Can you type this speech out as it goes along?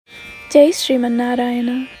Jai Śrīmad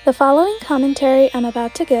Narayana. The following commentary I'm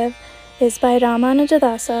about to give is by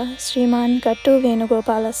Ramanujadasa Sriman Gattu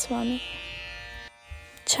Venugopala Swami.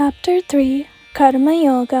 Chapter 3, Karma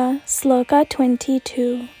Yoga, Sloka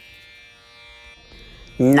 22.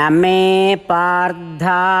 Name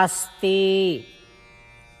pardhasti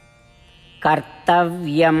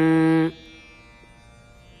kartavyam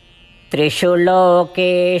trishu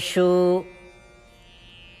lokeshu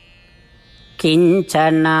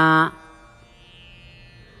kinchana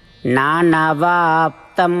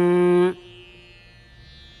nanavaptam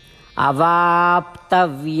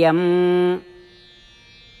avaptavyam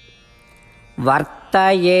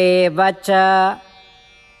vartayevacha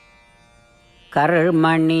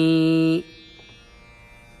karmani.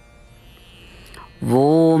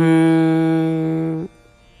 Om.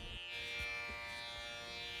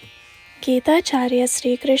 Gita Acharya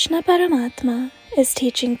Sri Krishna Paramatma is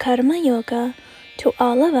teaching Karma Yoga to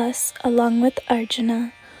all of us along with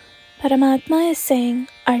Arjuna. Paramatma is saying,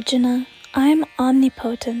 Arjuna, I am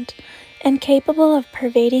omnipotent and capable of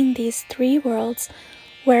pervading these three worlds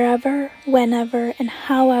wherever, whenever, and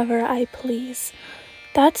however I please.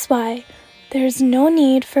 That's why there is no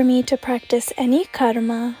need for me to practice any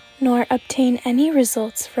karma nor obtain any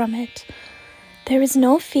results from it. There is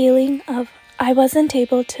no feeling of I wasn't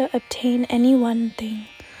able to obtain any one thing.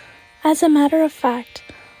 As a matter of fact,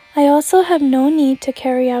 I also have no need to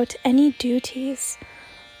carry out any duties.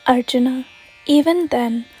 Arjuna, even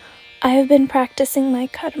then, I have been practicing my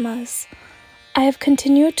karmas. I have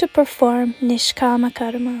continued to perform nishkama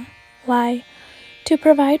karma. Why? To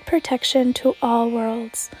provide protection to all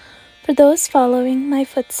worlds. For those following my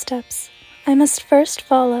footsteps, I must first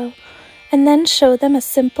follow and then show them a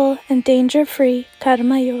simple and danger-free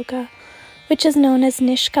karma yoga, which is known as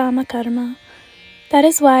nishkama karma. That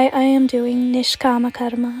is why I am doing nishkama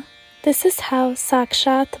karma. This is how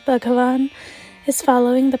Sakshat Bhagavan is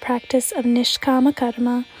following the practice of nishkama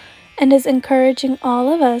karma and is encouraging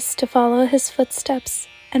all of us to follow his footsteps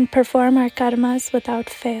and perform our karmas without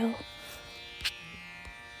fail.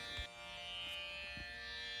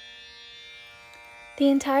 The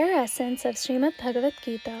entire essence of Śrīmad Bhagavad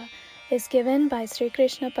Gīta is given by Sri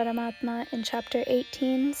Krishna Paramatma in chapter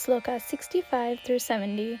 18, Sloka 65 through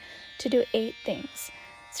 70 to do 8 things.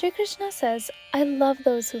 Sri Krishna says, I love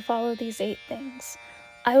those who follow these 8 things.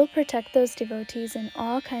 I will protect those devotees in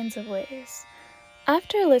all kinds of ways.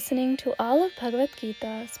 After listening to all of Bhagavad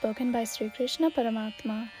Gita spoken by Sri Krishna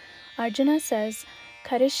Paramatma, Arjuna says,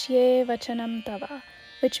 Karishye vachanam tava,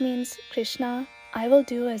 which means, Krishna, I will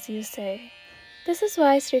do as you say. This is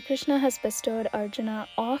why Sri Krishna has bestowed Arjuna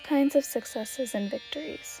all kinds of successes and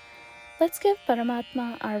victories. Let's give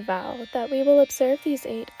Paramatma our vow that we will observe these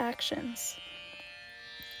 8 actions.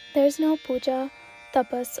 There is no puja,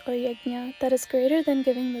 tapas, or yajna that is greater than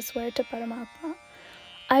giving this word to Paramatma.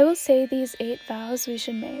 I will say these 8 vows we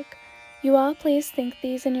should make. You all please think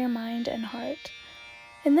these in your mind and heart.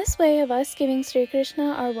 In this way of us giving Sri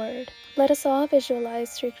Krishna our word, let us all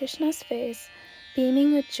visualize Sri Krishna's face,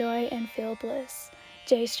 beaming with joy and feel bliss.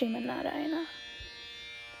 Jai Śrīmad Narayana.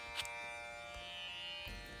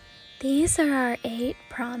 These are our 8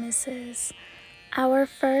 promises. Our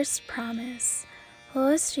first promise,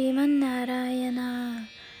 O Śrīmad Narayana,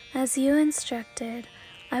 as you instructed,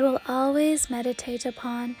 I will always meditate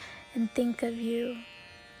upon and think of you.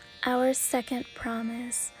 Our second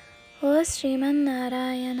promise, O Śrīmad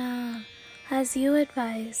Narayana, as you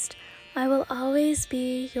advised, I will always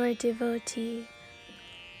be your devotee.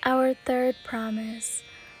 Our third promise,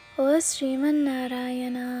 O Śrīmad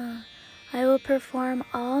Narayana, I will perform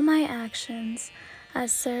all my actions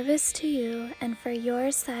as service to you and for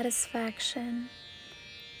your satisfaction.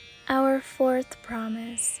 Our fourth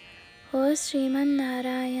promise, O Śrīmad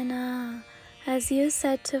Narayana, as you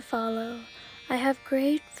said to follow, I have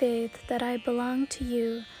great faith that I belong to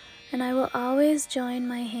you, and I will always join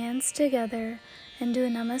my hands together and do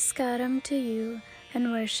namaskaram to you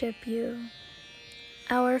and worship you.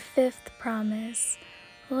 Our fifth promise,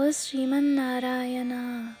 O Śrīmad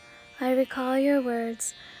Narayana, I recall your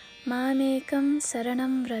words, Mamekam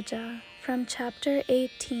Saranam Vraja, from chapter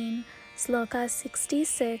 18, Sloka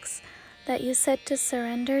 66, that you said to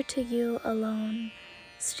surrender to you alone.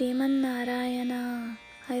 Śrīmad Narayana,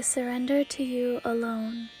 I surrender to you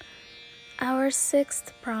alone. Our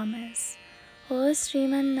sixth promise, O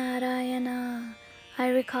Śrīmad Narayana, I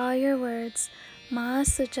recall your words, Ma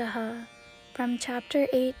Suchaha, from chapter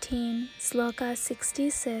 18, Sloka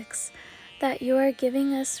 66, that you are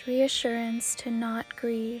giving us reassurance to not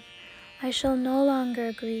grieve. I shall no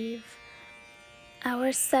longer grieve.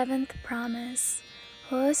 Our seventh promise,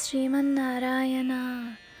 O Śrīmad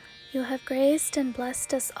Narayana, You have graced and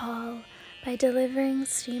blessed us all by delivering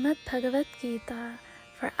Śrīmad Bhagavad Gīta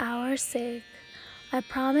for our sake. I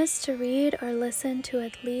promise to read or listen to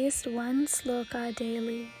at least one sloka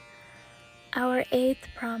daily. Our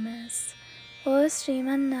 8th promise. O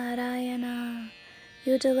Śrīmad Narayana,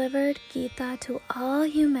 you delivered Gita to all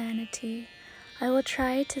humanity. I will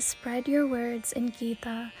try to spread your words in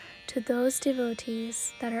Gita to those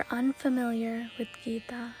devotees that are unfamiliar with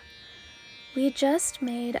Gita. We just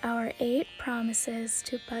made our 8 promises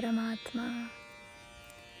to Paramatma.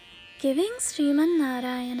 Giving Śrīmad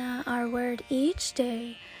Narayana our word each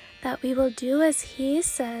day that we will do as he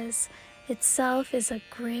says itself is a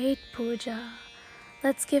great puja.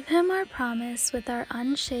 Let's give him our promise with our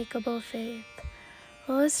unshakable faith.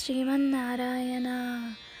 O Śrīmad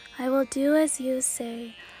Narayana, I will do as you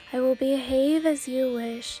say, I will behave as you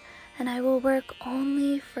wish, and I will work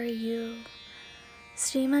only for you.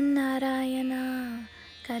 Śrīmad Narayana,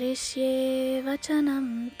 karishye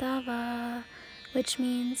vachanam tava, which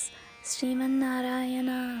means, Śrīmad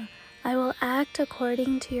Narayana, I will act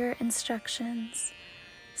according to your instructions.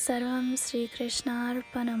 Sarvam Sri Krishna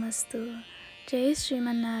Arpanamastu. Jai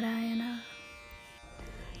Śrīmad Narayana.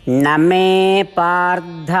 नमे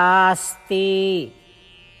पार्थास्ति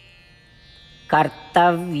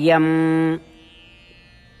कर्तव्यं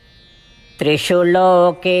त्रिषु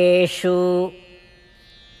लोकेषु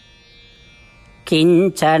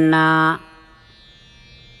किंचन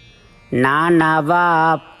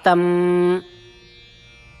नानवाप्तम्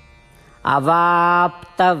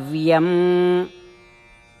अवाप्तव्यं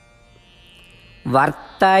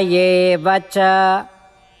वर्तयेव च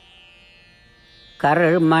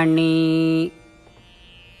कर्मणि.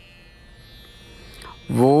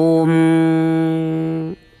 ॐ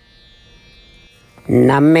न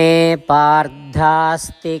मे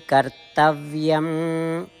पार्थास्ति कर्तव्यं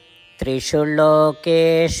त्रिषु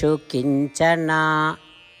लोकेषु किंचन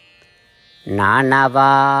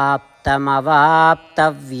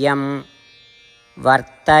नानवाप्तमवाप्तव्यं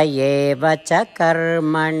वर्तयेव च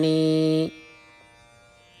कर्मणि.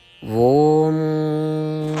 ॐ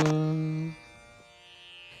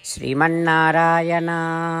श्रीमन्नारायण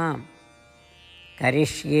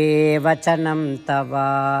करिष्ये वचनं तव.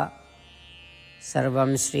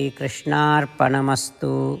 सर्वं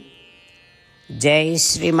श्रीकृष्णार्पणमस्तु. जय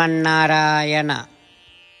Sriman Narayana.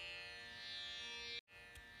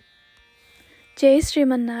 Jai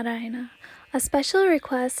Śrīmad Narayana. A special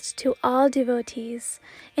request to all devotees.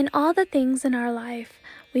 In all the things in our life,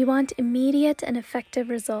 we want immediate and effective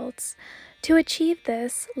results. To achieve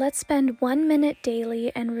this, let's spend 1 minute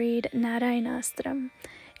daily and read Narayanastram.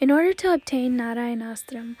 In order to obtain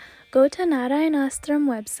Narayanastram, go to Narayanastram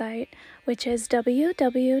website, which is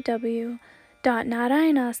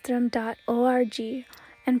www.narayanastram.org,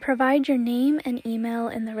 and provide your name and email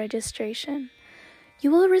in the registration. You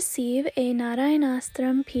will receive a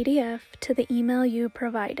Narayanastram PDF to the email you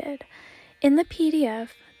provided. In the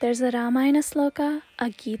PDF, there's a Ramayana Sloka, a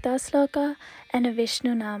Gita Sloka, and a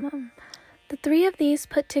Vishnu Namam. The 3 of these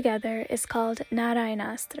put together is called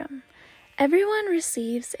Narayanastram. Everyone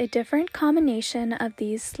receives a different combination of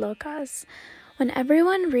these slokas. When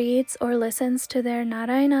everyone reads or listens to their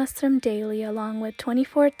Narayanastram daily along with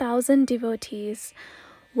 24,000 devotees,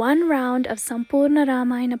 1 round of Sampurna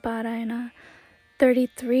Ramayana Parayana,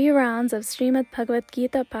 33 rounds of Śrīmad Bhagavad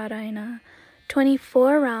Gīta Parayana,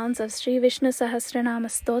 24 rounds of Sri Vishnu Sahasranama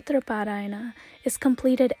Stotra Parayana is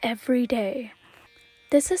completed every day.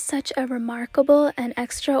 This is such a remarkable and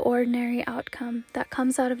extraordinary outcome that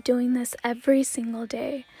comes out of doing this every single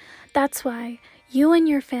day. That's why you and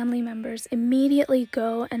your family members immediately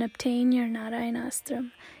go and obtain your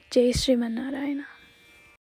Narayanastram. Jai Śrīmad Narayana.